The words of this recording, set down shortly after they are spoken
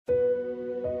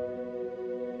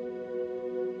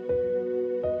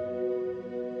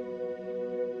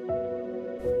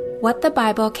What the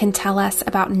Bible Can Tell Us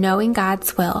About Knowing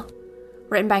God's Will,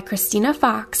 written by Christina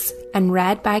Fox and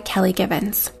read by Kelly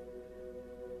Givens.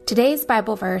 Today's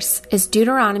Bible verse is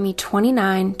Deuteronomy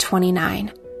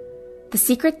 29:29. The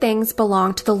secret things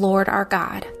belong to the Lord our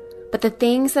God, but the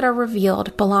things that are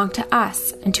revealed belong to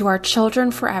us and to our children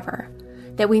forever,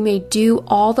 that we may do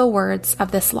all the words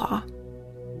of this law.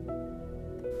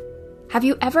 Have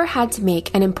you ever had to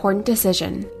make an important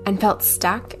decision and felt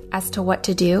stuck as to what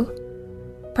to do?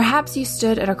 Perhaps you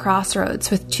stood at a crossroads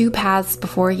with two paths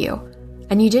before you,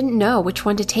 and you didn't know which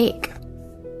one to take.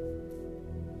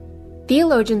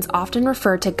 Theologians often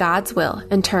refer to God's will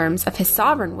in terms of His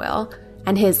sovereign will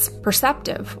and His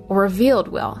perceptive or revealed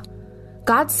will.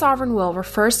 God's sovereign will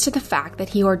refers to the fact that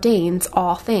He ordains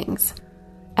all things.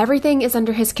 Everything is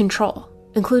under His control,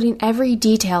 including every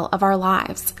detail of our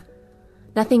lives.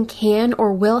 Nothing can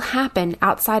or will happen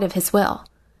outside of His will.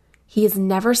 He is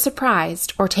never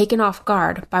surprised or taken off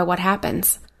guard by what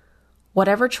happens.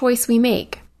 Whatever choice we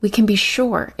make, we can be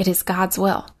sure it is God's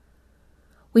will.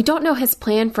 We don't know His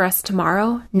plan for us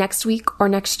tomorrow, next week, or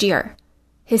next year.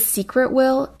 His secret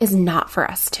will is not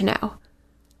for us to know.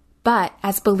 But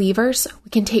as believers, we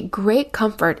can take great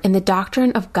comfort in the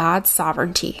doctrine of God's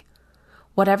sovereignty.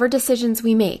 Whatever decisions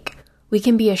we make, we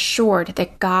can be assured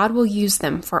that God will use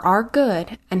them for our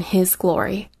good and His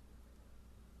glory.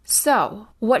 So,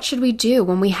 what should we do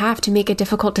when we have to make a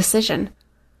difficult decision?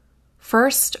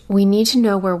 First, we need to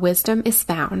know where wisdom is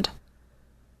found.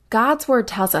 God's Word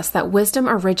tells us that wisdom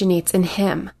originates in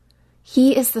Him.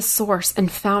 He is the source and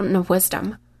fountain of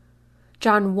wisdom.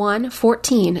 John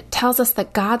 1:14 tells us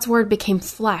that God's Word became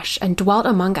flesh and dwelt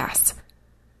among us.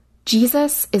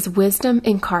 Jesus is wisdom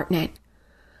incarnate.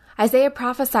 Isaiah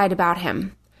prophesied about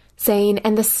Him, saying,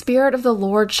 "And the Spirit of the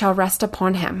Lord shall rest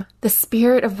upon Him, the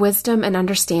Spirit of wisdom and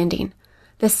understanding,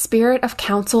 the Spirit of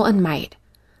counsel and might,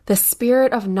 the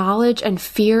Spirit of knowledge and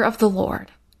fear of the Lord."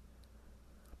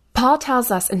 Paul tells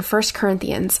us in 1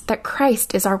 Corinthians that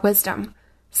Christ is our wisdom,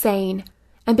 saying,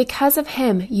 "And because of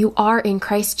Him you are in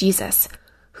Christ Jesus,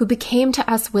 who became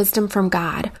to us wisdom from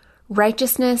God,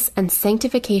 righteousness and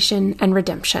sanctification and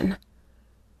redemption."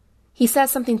 He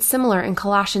says something similar in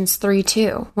Colossians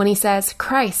 3:2 when he says,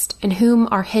 "Christ, in whom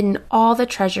are hidden all the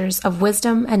treasures of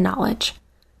wisdom and knowledge."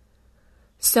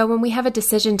 So when we have a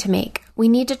decision to make, we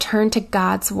need to turn to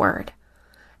God's Word.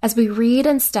 As we read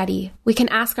and study, we can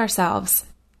ask ourselves,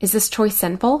 is this choice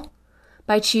sinful?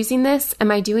 By choosing this,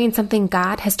 am I doing something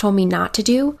God has told me not to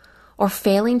do, or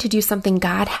failing to do something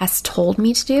God has told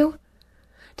me to do?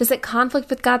 Does it conflict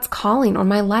with God's calling on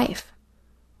my life?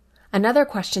 Another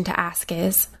question to ask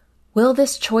is, will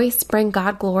this choice bring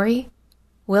God glory?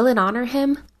 Will it honor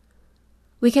Him?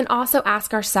 We can also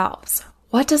ask ourselves,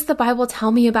 what does the Bible tell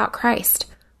me about Christ,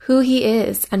 who He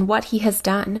is, and what He has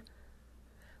done?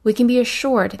 We can be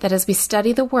assured that as we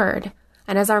study the Word,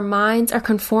 and as our minds are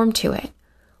conformed to it,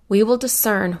 we will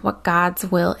discern what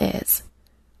God's will is.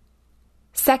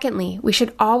 Secondly, we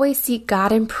should always seek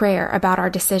God in prayer about our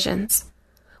decisions.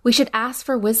 We should ask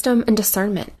for wisdom and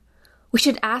discernment. We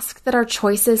should ask that our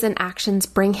choices and actions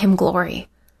bring Him glory.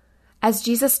 As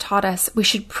Jesus taught us, we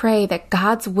should pray that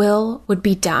God's will would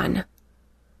be done.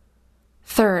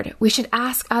 Third, we should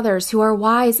ask others who are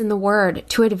wise in the Word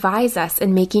to advise us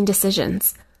in making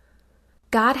decisions.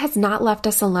 God has not left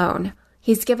us alone.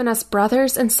 He's given us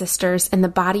brothers and sisters in the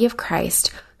body of Christ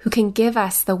who can give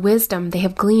us the wisdom they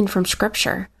have gleaned from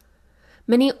Scripture.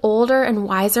 Many older and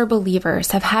wiser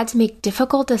believers have had to make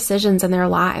difficult decisions in their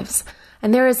lives,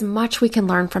 and there is much we can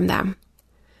learn from them.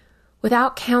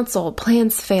 Without counsel,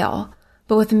 plans fail,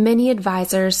 but with many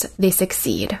advisors, they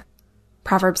succeed.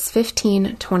 Proverbs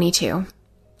 15:22.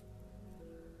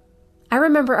 I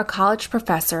remember a college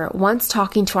professor once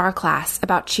talking to our class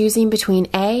about choosing between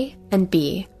A and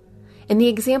B. In the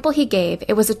example he gave,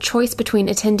 it was a choice between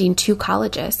attending two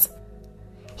colleges.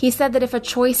 He said that if a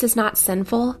choice is not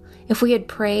sinful, if we had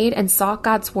prayed and sought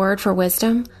God's Word for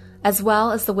wisdom, as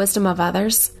well as the wisdom of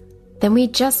others, then we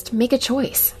just make a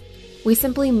choice. We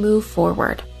simply move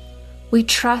forward. We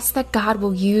trust that God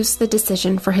will use the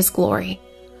decision for His glory.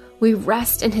 We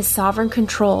rest in His sovereign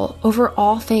control over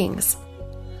all things.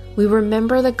 We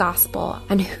remember the gospel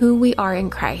and who we are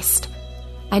in Christ,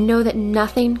 and know that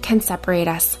nothing can separate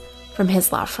us from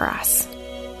His love for us.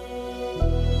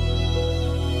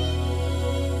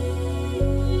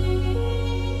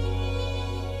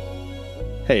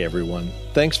 Hey everyone,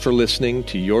 thanks for listening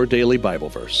to Your Daily Bible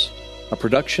Verse, a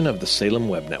production of the Salem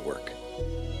Web Network.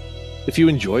 If you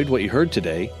enjoyed what you heard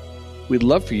today, we'd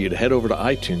love for you to head over to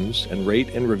iTunes and rate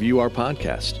and review our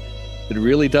podcast. It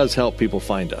really does help people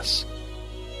find us.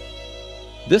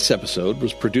 This episode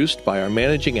was produced by our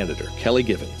managing editor, Kelly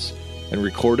Givens, and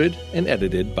recorded and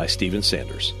edited by Stephen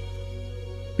Sanders.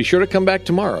 Be sure to come back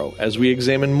tomorrow as we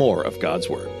examine more of God's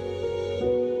Word.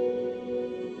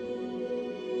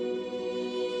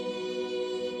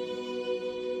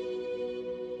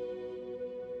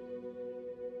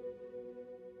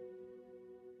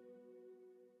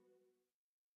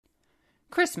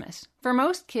 Christmas. For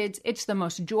most kids, it's the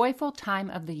most joyful time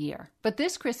of the year. But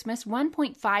this Christmas,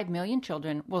 1.5 million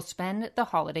children will spend the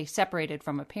holiday separated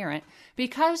from a parent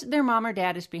because their mom or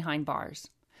dad is behind bars.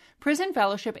 Prison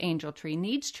Fellowship Angel Tree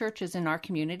needs churches in our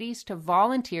communities to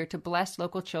volunteer to bless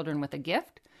local children with a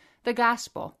gift, the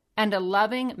gospel, and a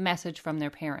loving message from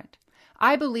their parent.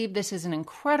 I believe this is an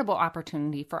incredible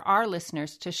opportunity for our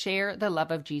listeners to share the love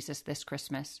of Jesus this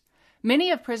Christmas.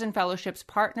 Many of Prison Fellowship's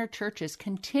partner churches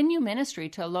continue ministry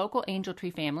to local Angel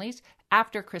Tree families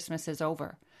after Christmas is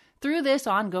over. Through this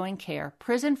ongoing care,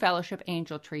 Prison Fellowship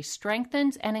Angel Tree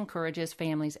strengthens and encourages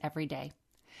families every day.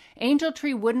 Angel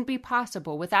Tree wouldn't be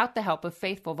possible without the help of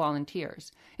faithful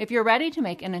volunteers. If you're ready to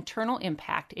make an eternal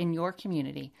impact in your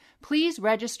community, please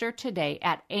register today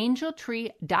at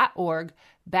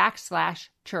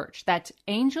angeltree.org/church. That's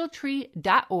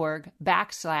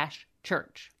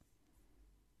angeltree.org/church.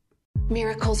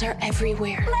 Miracles are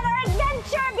everywhere. Let our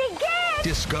adventure begin!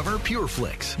 Discover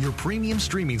PureFlix, your premium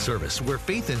streaming service where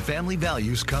faith and family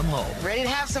values come home. Ready to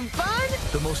have some fun?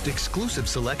 The most exclusive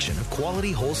selection of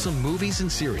quality, wholesome movies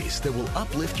and series that will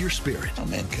uplift your spirit. A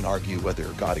man can argue whether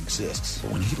God exists,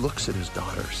 but when he looks at his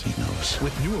daughters, he knows.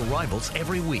 With new arrivals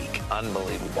every week.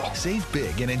 Unbelievable. Save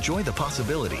big and enjoy the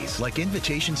possibilities, like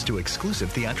invitations to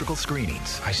exclusive theatrical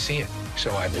screenings. I see it,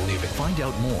 so I believe it. Find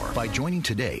out more by joining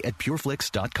today at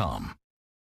pureflix.com.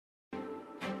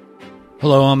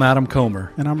 Hello, I'm Adam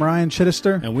Comer. And I'm Ryan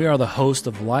Chittister. And we are the host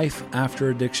of Life After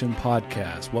Addiction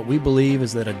podcast. What we believe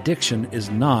is that addiction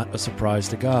is not a surprise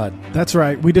to God. That's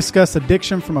right. We discuss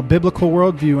addiction from a biblical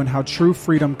worldview and how true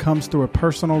freedom comes through a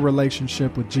personal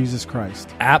relationship with Jesus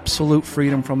Christ. Absolute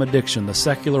freedom from addiction. The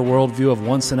secular worldview of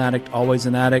once an addict, always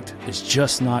an addict is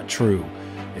just not true.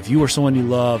 If you or someone you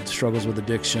loved struggles with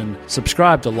addiction,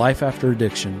 subscribe to Life After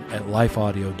Addiction at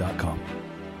lifeaudio.com.